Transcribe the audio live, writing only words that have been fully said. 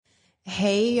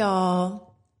Hey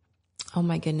y'all. Oh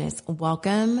my goodness.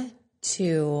 Welcome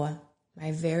to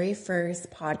my very first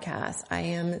podcast. I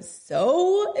am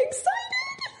so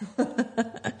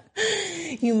excited.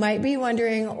 You might be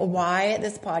wondering why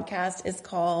this podcast is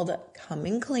called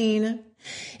Coming Clean.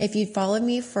 If you followed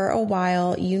me for a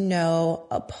while, you know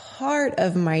a part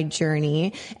of my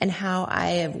journey and how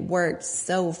I have worked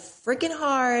so freaking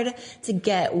hard to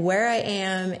get where I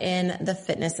am in the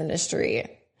fitness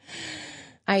industry.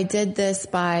 I did this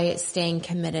by staying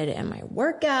committed in my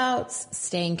workouts,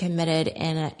 staying committed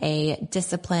in a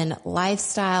disciplined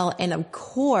lifestyle, and of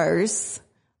course,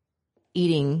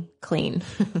 eating clean,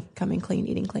 coming clean,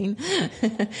 eating clean.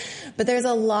 But there's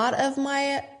a lot of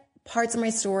my parts of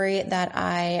my story that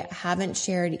I haven't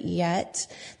shared yet.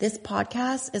 This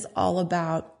podcast is all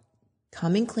about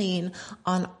coming clean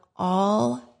on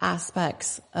all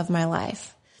aspects of my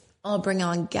life. I'll bring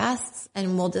on guests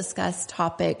and we'll discuss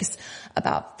topics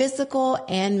about physical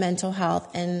and mental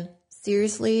health and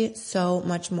seriously, so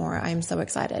much more. I'm so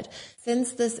excited.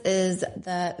 Since this is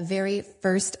the very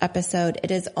first episode, it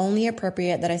is only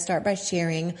appropriate that I start by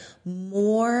sharing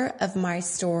more of my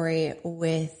story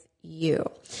with you.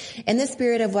 In the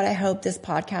spirit of what I hope this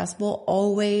podcast will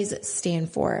always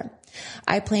stand for.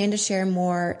 I plan to share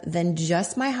more than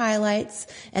just my highlights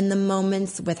and the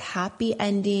moments with happy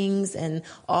endings and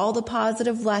all the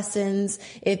positive lessons.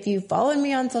 If you followed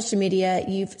me on social media,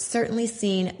 you've certainly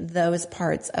seen those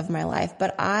parts of my life,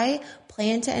 but I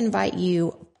plan to invite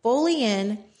you fully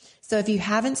in. So if you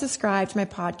haven't subscribed to my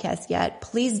podcast yet,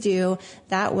 please do.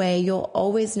 That way you'll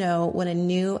always know when a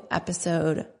new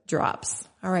episode drops.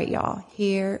 All right, y'all,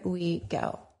 here we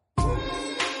go.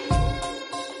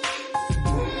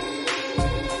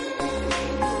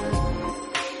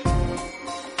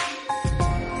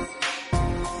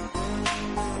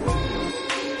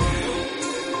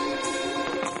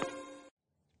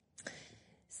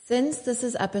 Since this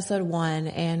is episode 1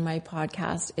 and my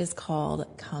podcast is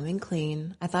called Coming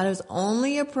Clean, I thought it was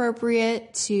only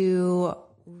appropriate to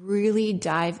really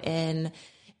dive in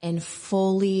and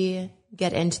fully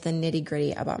get into the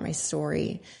nitty-gritty about my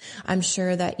story. I'm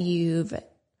sure that you've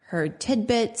heard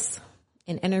tidbits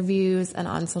in interviews and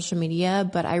on social media,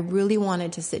 but I really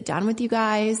wanted to sit down with you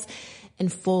guys and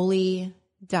fully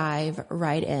dive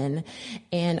right in.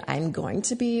 And I'm going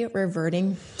to be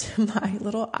reverting to my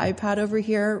little iPad over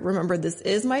here. Remember, this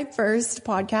is my first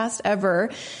podcast ever.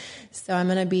 So I'm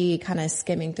going to be kind of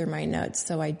skimming through my notes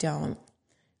so I don't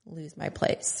lose my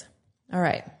place. All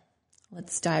right,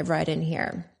 let's dive right in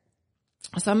here.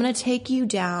 So I'm going to take you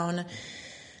down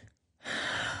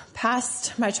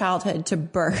past my childhood to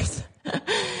birth.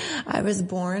 I was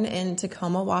born in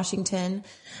Tacoma, Washington.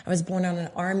 I was born on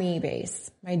an Army base.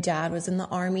 My dad was in the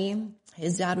Army.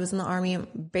 His dad was in the Army.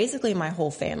 Basically, my whole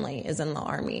family is in the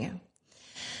Army.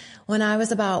 When I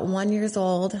was about 1 year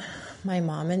old, my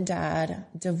mom and dad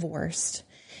divorced.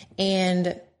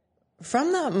 And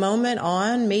from that moment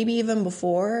on, maybe even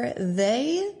before,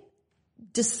 they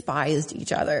despised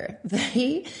each other.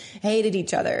 They hated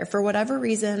each other. For whatever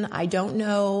reason, I don't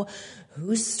know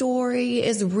whose story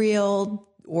is real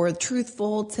or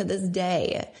truthful to this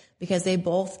day, because they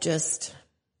both just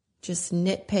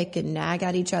nitpick and nag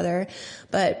at each other,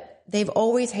 but they've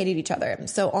always hated each other.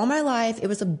 So all my life, it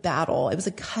was a battle. It was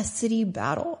a custody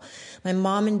battle. My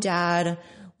mom and dad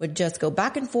would just go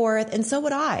back and forth, and so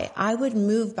would I. I would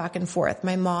move back and forth.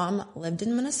 My mom lived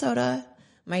in Minnesota.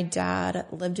 My dad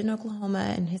lived in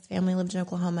Oklahoma, and his family lived in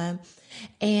Oklahoma,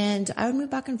 and I would move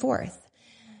back and forth.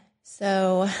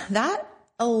 So that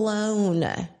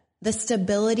alone, the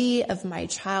stability of my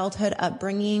childhood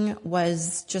upbringing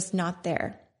was just not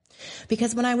there.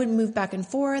 Because when I would move back and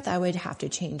forth, I would have to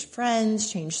change friends,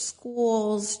 change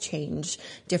schools, change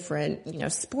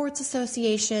different, sports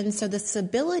associations. So the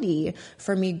stability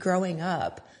for me growing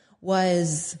up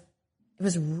was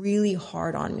really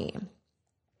hard on me.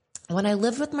 When I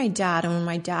lived with my dad and when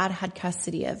my dad had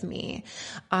custody of me,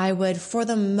 I would, for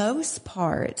the most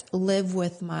part, live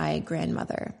with my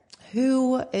grandmother,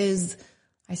 who is,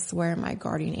 I swear, my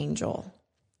guardian angel.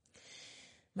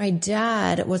 My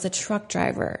dad was a truck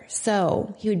driver,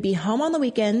 so he would be home on the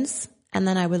weekends, and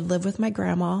then I would live with my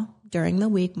grandma during the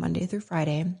week, Monday through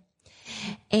Friday.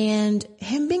 And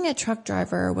him being a truck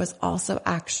driver was also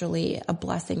actually a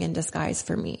blessing in disguise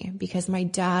for me, because my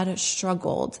dad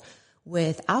struggled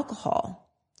with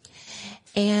alcohol.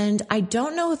 And I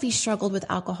don't know if he struggled with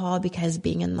alcohol because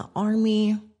being in the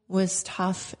Army was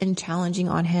tough and challenging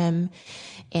on him,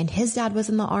 and his dad was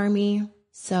in the Army,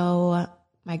 so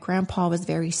my grandpa was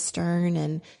very stern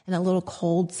and a little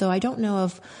cold. So I don't know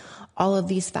if all of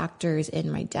these factors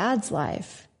in my dad's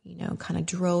life, kind of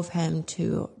drove him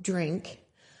to drink.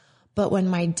 But when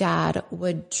my dad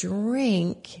would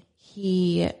drink,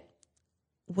 he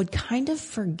would kind of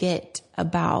forget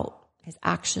about his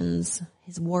actions,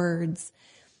 his words.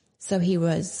 So he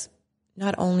was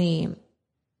not only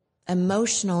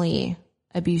emotionally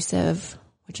abusive,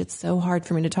 which it's so hard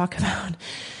for me to talk about,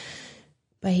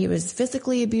 but he was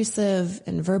physically abusive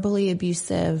and verbally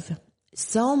abusive,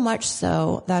 so much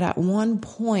so that at one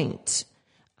point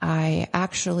I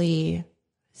actually,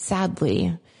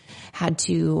 sadly, had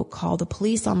to call the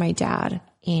police on my dad,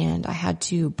 and I had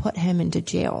to put him into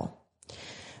jail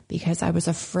because I was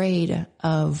afraid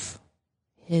of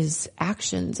his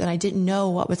actions, and I didn't know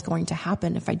what was going to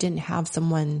happen if I didn't have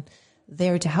someone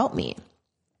there to help me.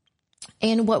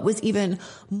 And what was even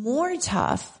more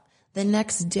tough, the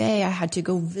next day I had to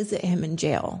go visit him in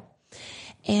jail.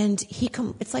 And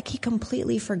it's like he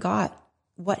completely forgot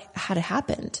what had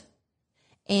happened.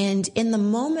 And in the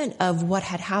moment of what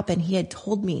had happened, he had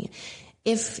told me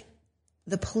if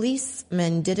the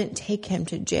policeman didn't take him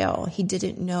to jail, he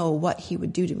didn't know what he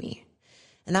would do to me.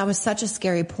 And that was such a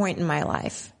scary point in my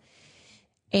life.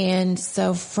 And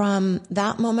so from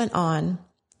that moment on,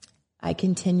 I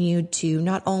continued to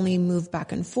not only move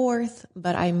back and forth,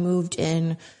 but I moved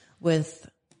in with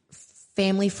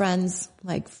family friends,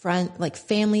 like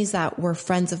families that were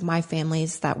friends of my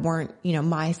families that weren't,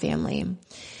 my family.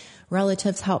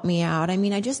 Relatives helped me out. I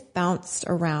mean, I just bounced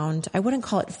around. I wouldn't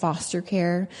call it foster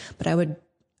care, but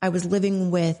I was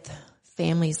living with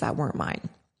families that weren't mine.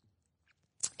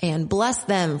 And bless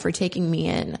them for taking me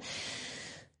in.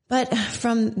 But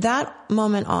from that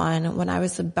moment on, when I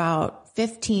was about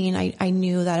 15, I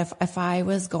knew that if I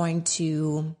was going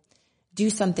to do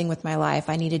something with my life,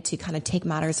 I needed to kind of take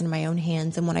matters in my own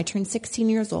hands. And when I turned 16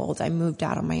 years old, I moved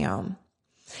out on my own.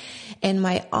 And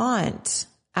my aunt,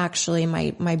 actually,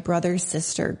 my brother's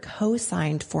sister,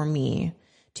 co-signed for me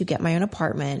to get my own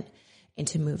apartment and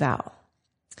to move out.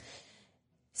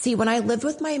 See, when I lived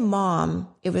with my mom,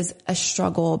 it was a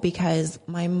struggle because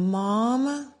my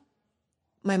mom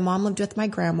lived with my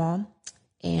grandma,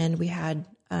 and we had,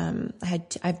 I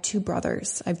have two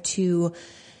brothers. I have two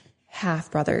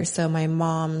half brothers. So my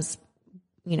mom's,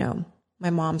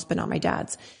 but not my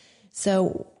dad's.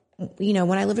 So,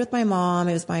 when I lived with my mom,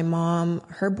 it was my mom,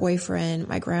 her boyfriend,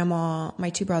 my grandma, my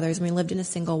two brothers, and we lived in a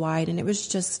single wide, and it was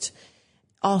just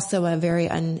also a very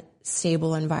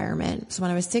unstable environment. So when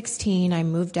I was 16, I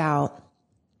moved out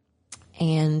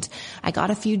and I got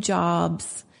a few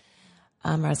jobs.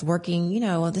 I was working, the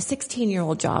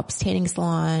 16-year-old jobs, tanning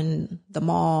salon, the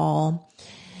mall,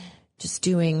 just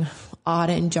doing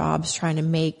odd end jobs, trying to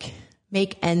make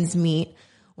ends meet.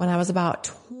 When I was about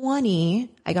 20,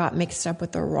 I got mixed up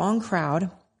with the wrong crowd,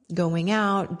 going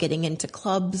out, getting into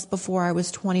clubs before I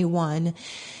was 21.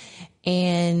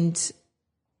 And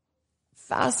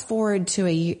fast forward to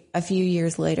a few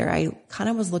years later, I kind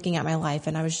of was looking at my life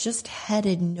and I was just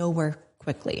headed nowhere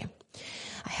quickly.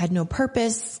 I had no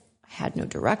purpose. I had no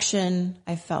direction.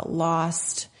 I felt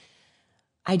lost.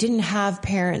 I didn't have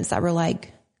parents that were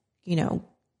like,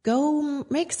 go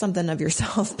make something of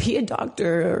yourself, be a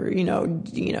doctor, or,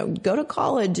 go to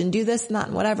college and do this and that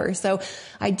and whatever. So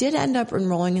I did end up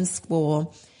enrolling in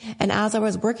school. And as I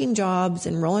was working jobs,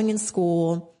 enrolling in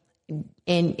school,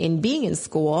 in being in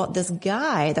school, this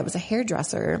guy that was a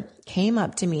hairdresser came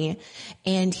up to me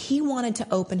and he wanted to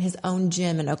open his own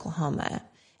gym in Oklahoma.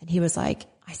 And he was like,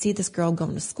 I see this girl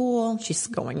going to school. She's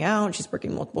going out. She's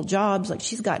working multiple jobs. Like,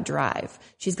 she's got drive.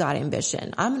 She's got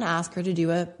ambition. I'm going to ask her to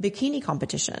do a bikini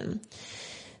competition.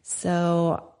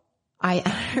 So I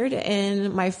entered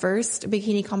in my first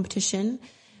bikini competition.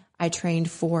 I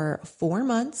trained for 4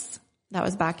 months. That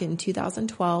was back in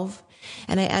 2012.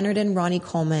 And I entered in Ronnie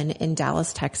Coleman in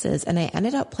Dallas, Texas. And I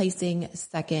ended up placing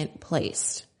second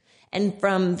place. And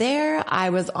from there,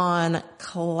 I was on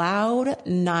cloud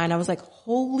 9. I was like,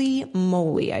 holy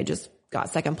moly, I just got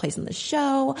second place in the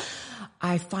show.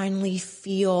 I finally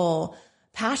feel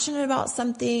passionate about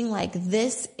something. Like,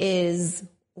 this is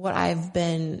what I've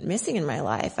been missing in my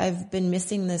life. I've been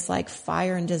missing this like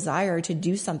fire and desire to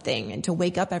do something and to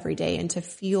wake up every day and to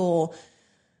feel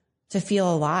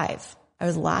alive. I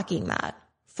was lacking that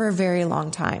for a very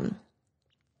long time.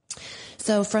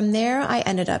 So from there, I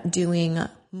ended up doing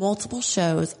multiple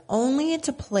shows, only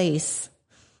to place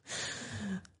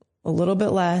a little bit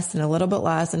less and a little bit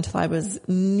less until I was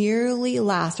nearly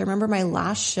last. I remember my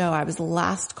last show, I was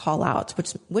last call out,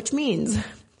 which means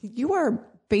you are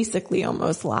basically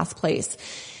almost last place.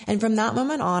 And from that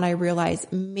moment on, I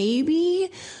realized maybe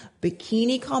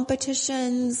bikini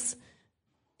competitions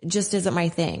just isn't my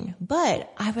thing.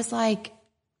 But I was like,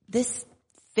 this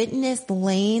fitness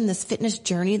lane, this fitness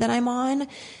journey that I'm on,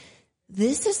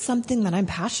 this is something that I'm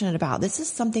passionate about. This is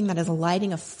something that is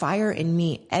lighting a fire in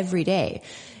me every day.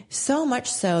 So much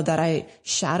so that I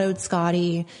shadowed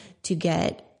Scotty to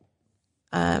get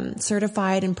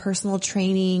certified in personal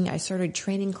training. I started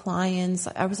training clients.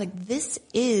 I was like, this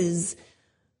is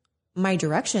my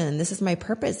direction. This is my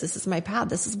purpose. This is my path.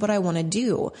 This is what I want to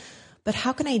do. But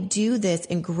how can I do this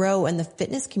and grow in the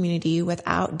fitness community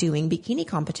without doing bikini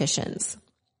competitions?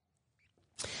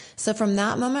 So from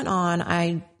that moment on,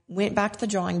 I went back to the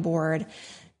drawing board,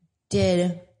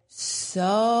 did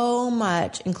so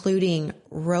much, including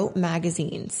wrote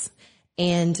magazines.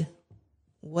 And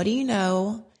what do you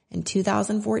know? In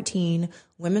 2014,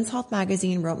 Women's Health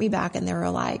Magazine wrote me back and they were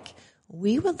like,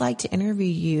 we would like to interview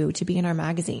you to be in our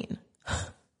magazine.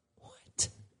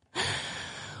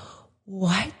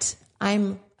 What?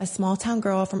 I'm a small town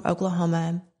girl from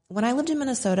Oklahoma. When I lived in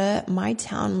Minnesota, my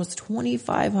town was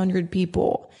 2,500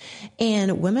 people,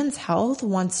 and Women's Health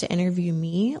wants to interview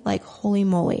me. Like, holy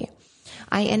moly.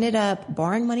 I ended up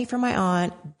borrowing money from my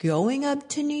aunt, going up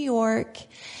to New York,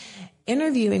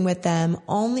 interviewing with them,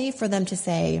 only for them to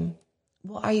say,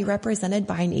 well, are you represented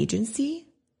by an agency?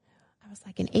 I was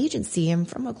like, an agency? I'm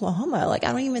from Oklahoma. Like,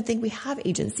 I don't even think we have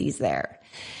agencies there.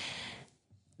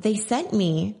 They sent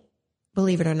me,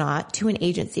 believe it or not, to an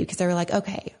agency because they were like,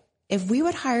 okay, if we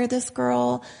would hire this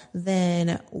girl,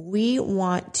 then we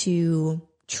want to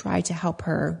try to help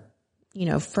her,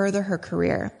 further her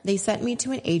career. They sent me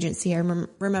to an agency. I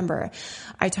remember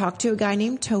I talked to a guy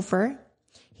named Topher.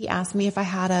 He asked me if I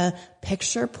had a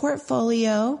picture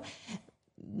portfolio.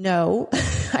 No,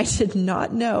 I did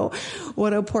not know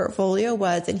what a portfolio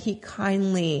was. And he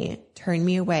kindly turned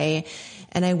me away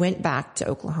and I went back to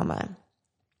Oklahoma.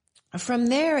 From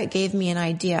there, it gave me an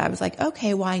idea. I was like,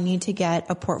 okay, well, I need to get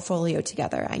a portfolio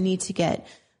together. I need to get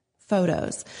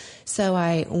photos. So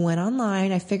I went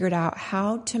online. I figured out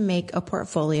how to make a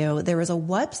portfolio. There was a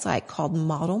website called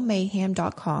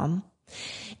modelmayhem.com.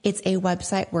 It's a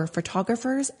website where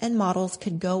photographers and models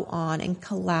could go on and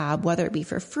collab, whether it be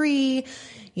for free,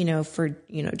 for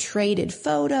traded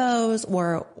photos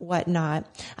or whatnot.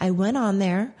 I went on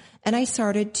there and I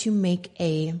started to make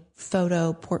a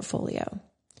photo portfolio.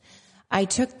 I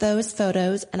took those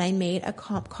photos and I made a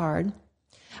comp card.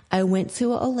 I went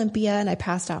to Olympia and I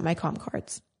passed out my comp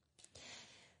cards.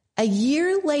 A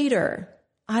year later,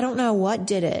 I don't know what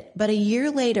did it, but a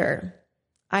year later,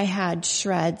 I had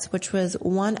Shreds, which was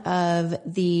one of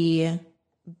the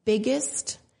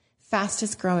biggest,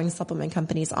 fastest growing supplement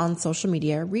companies on social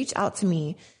media, reach out to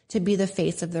me to be the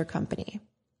face of their company.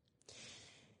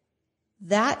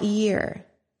 That year,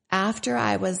 after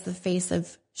I was the face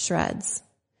of Shreds,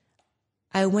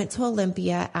 I went to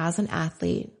Olympia as an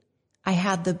athlete. I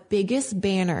had the biggest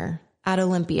banner at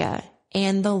Olympia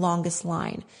and the longest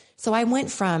line. So I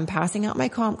went from passing out my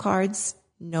comp cards,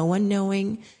 no one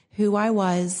knowing who I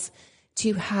was,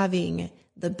 to having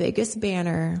the biggest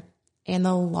banner and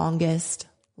the longest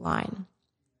line.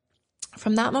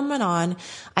 From that moment on,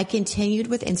 I continued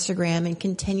with Instagram and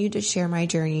continued to share my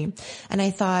journey. And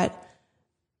I thought,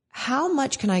 how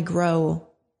much can I grow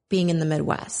being in the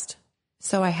Midwest?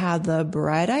 So I had the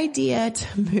bright idea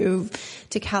to move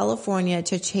to California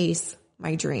to chase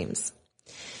my dreams.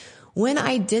 When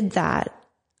I did that,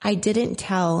 I didn't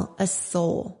tell a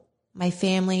soul, my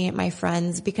family, my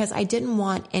friends, because I didn't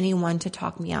want anyone to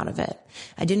talk me out of it.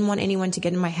 I didn't want anyone to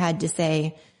get in my head to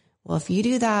say, well, if you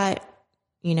do that,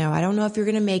 I don't know if you're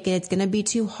going to make it. It's going to be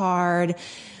too hard.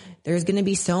 There's going to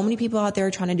be so many people out there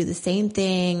trying to do the same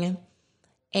thing.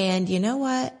 And you know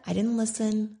what? I didn't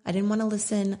listen. I didn't want to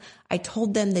listen. I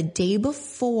told them the day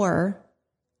before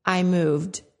I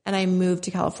moved, and I moved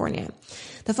to California.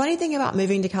 The funny thing about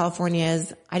moving to California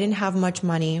is I didn't have much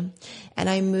money, and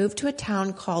I moved to a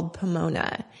town called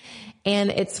Pomona. And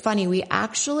it's funny, we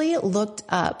actually looked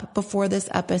up before this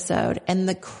episode, and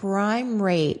the crime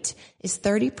rate is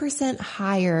 30%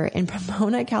 higher in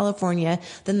Pomona, California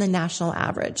than the national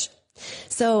average.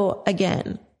 So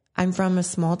again, I'm from a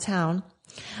small town.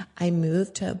 I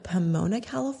moved to Pomona,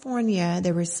 California.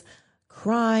 There was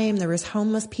crime. There was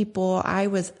homeless people. I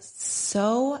was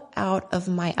so out of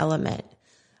my element.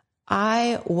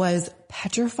 I was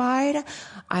petrified.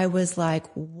 I was like,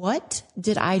 what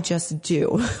did I just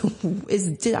do?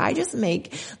 Did I just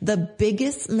make the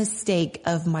biggest mistake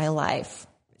of my life?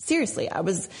 Seriously, I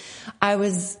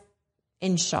was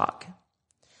in shock.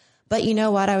 But you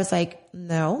know what? I was like,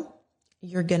 no,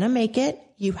 you're going to make it.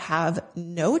 You have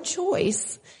no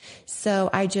choice. So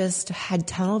I just had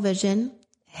tunnel vision,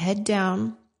 head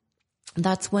down.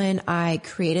 That's when I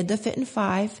created the Fit in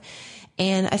 5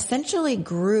 and essentially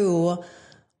grew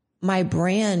my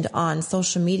brand on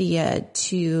social media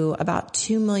to about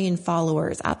 2 million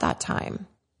followers at that time.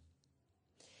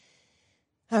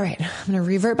 All right, I'm going to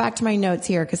revert back to my notes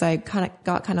here because I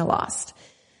got lost.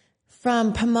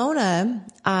 From Pomona,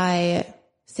 I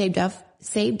saved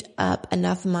up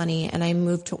enough money and I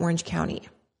moved to Orange County.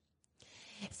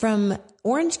 From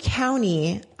Orange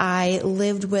County, I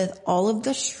lived with all of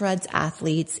the Shreds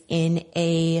athletes in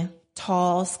a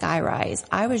tall skyrise.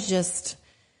 I was just,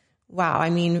 wow. I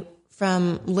mean,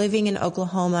 from living in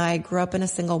Oklahoma, I grew up in a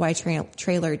single wide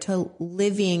trailer to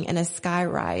living in a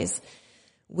skyrise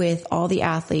with all the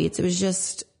athletes. It was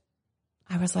just,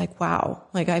 I was like, wow,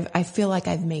 like I feel like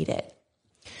I've made it.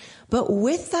 But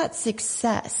with that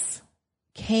success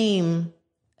came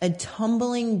a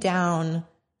tumbling down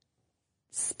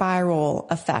spiral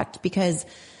effect, because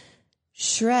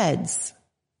Shreds,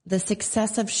 the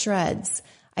success of Shreds,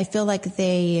 I feel like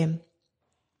they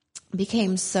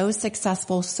became so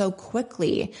successful so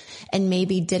quickly and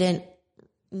maybe didn't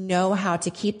know how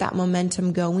to keep that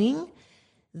momentum going.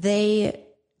 They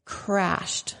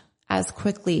crashed as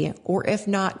quickly, or if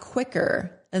not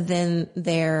quicker, than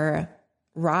their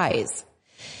rise.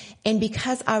 And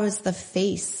because I was the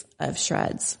face of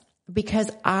Shreds, because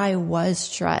I was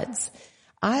Shreds,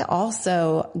 I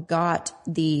also got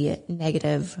the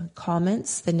negative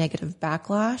comments, the negative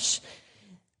backlash.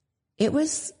 It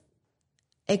was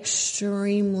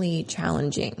extremely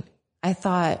challenging. I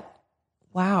thought,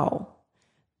 wow,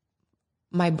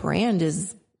 my brand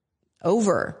is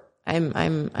over.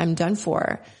 I'm done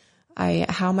for.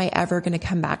 How am I ever going to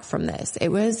come back from this? It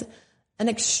was an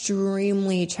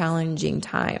extremely challenging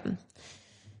time.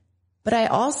 But I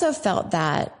also felt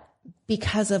that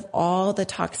because of all the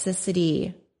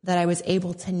toxicity that I was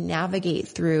able to navigate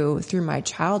through my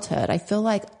childhood, I feel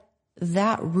like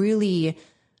that really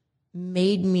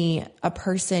made me a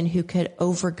person who could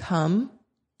overcome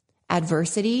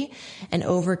adversity and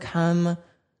overcome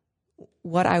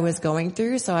what I was going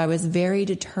through. So I was very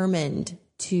determined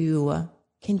to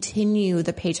continue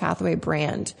the Paige Hathaway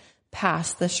brand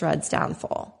past the Shreds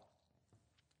downfall.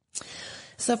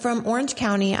 So from Orange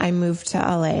County, I moved to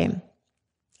LA,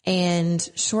 and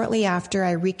shortly after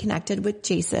I reconnected with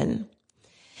Jason.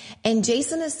 And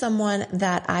Jason is someone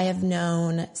that I have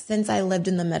known since I lived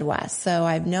in the Midwest. So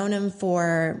I've known him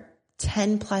for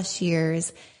 10 plus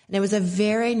years, and it was a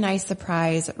very nice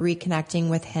surprise reconnecting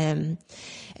with him.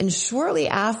 And shortly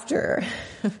after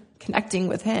connecting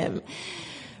with him,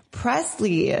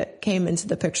 Presley came into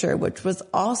the picture, which was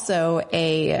also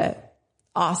a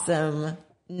awesome,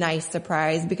 nice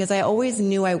surprise, because I always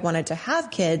knew I wanted to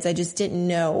have kids. I just didn't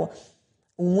know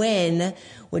when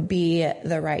would be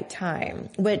the right time,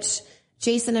 which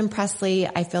Jason and Presley,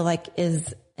 I feel like,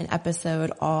 is an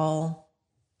episode all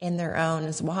in their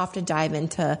own. So we'll have to dive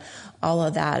into all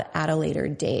of that at a later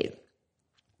date.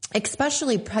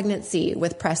 Especially pregnancy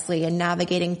with Presley and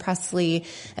navigating Presley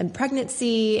and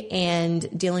pregnancy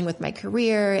and dealing with my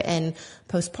career and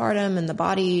postpartum and the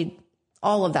body,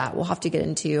 all of that we'll have to get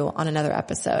into on another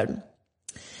episode.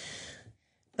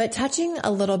 But touching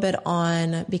a little bit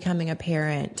on becoming a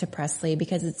parent to Presley,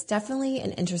 because it's definitely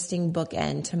an interesting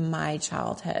bookend to my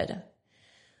childhood.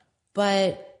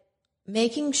 But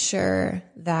making sure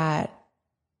that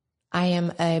I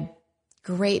am a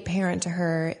great parent to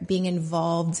her, being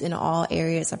involved in all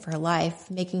areas of her life,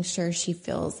 making sure she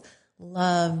feels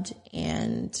loved,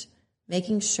 and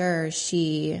making sure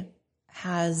she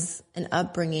has an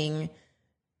upbringing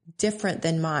different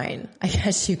than mine, I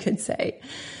guess you could say.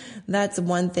 That's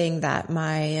one thing that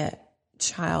my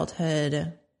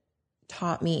childhood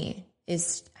taught me,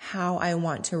 is how I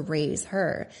want to raise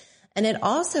her. And it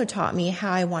also taught me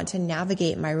how I want to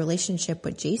navigate my relationship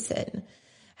with Jason,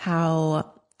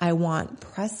 how I want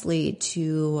Presley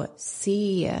to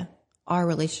see our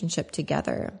relationship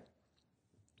together.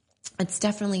 It's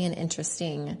definitely an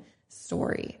interesting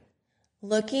story.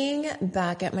 Looking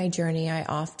back at my journey, I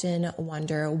often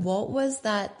wonder, what was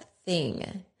that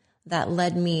thing that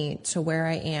led me to where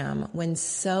I am when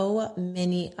so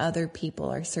many other people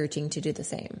are searching to do the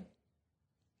same?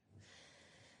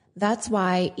 That's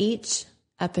why each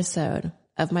episode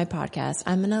of my podcast,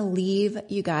 I'm going to leave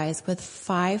you guys with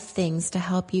 5 things to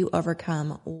help you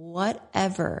overcome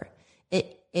whatever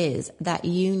it is that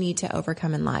you need to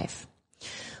overcome in life.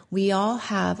 We all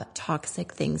have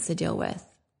toxic things to deal with.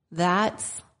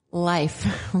 That's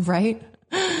life, right?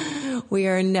 We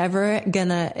are never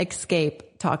gonna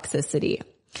escape toxicity.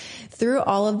 Through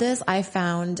all of this, I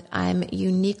found I'm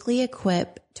uniquely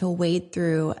equipped to wade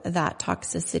through that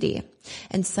toxicity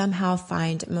and somehow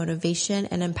find motivation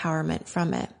and empowerment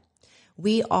from it.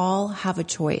 We all have a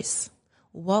choice.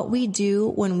 what we do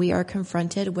when we are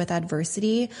confronted with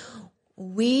adversity,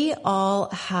 we all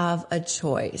have a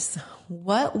choice.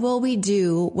 What will we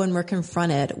do when we're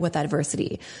confronted with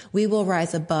adversity? We will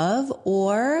rise above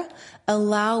or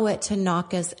allow it to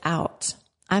knock us out.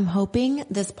 I'm hoping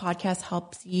this podcast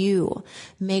helps you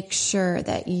make sure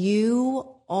that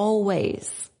you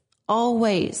always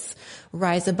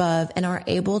rise above and are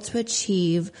able to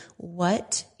achieve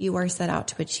what you are set out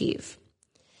to achieve.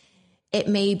 It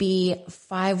may be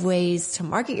 5 ways to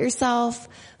market yourself,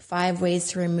 5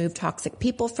 ways to remove toxic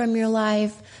people from your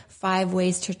life, 5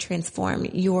 ways to transform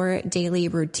your daily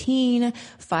routine,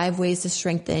 5 ways to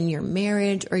strengthen your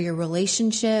marriage or your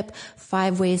relationship,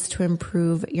 5 ways to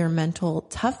improve your mental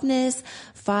toughness,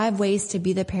 5 ways to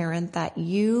be the parent that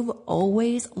you've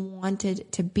always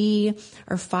wanted to be,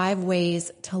 or 5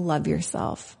 ways to love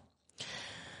yourself.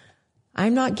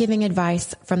 I'm not giving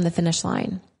advice from the finish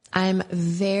line. I'm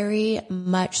very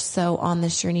much so on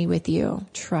this journey with you.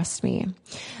 Trust me.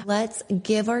 Let's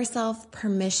give ourselves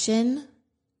permission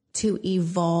to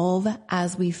evolve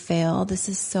as we fail. This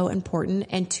is so important,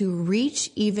 and to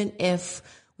reach even if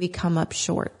we come up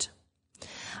short.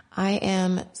 I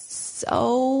am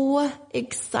so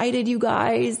excited, you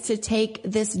guys, to take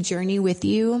this journey with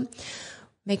you.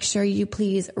 Make sure you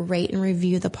please rate and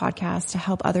review the podcast to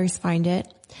help others find it.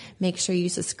 Make sure you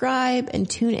subscribe and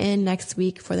tune in next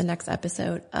week for the next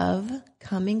episode of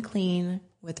Coming Clean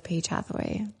with Paige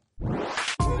Hathaway.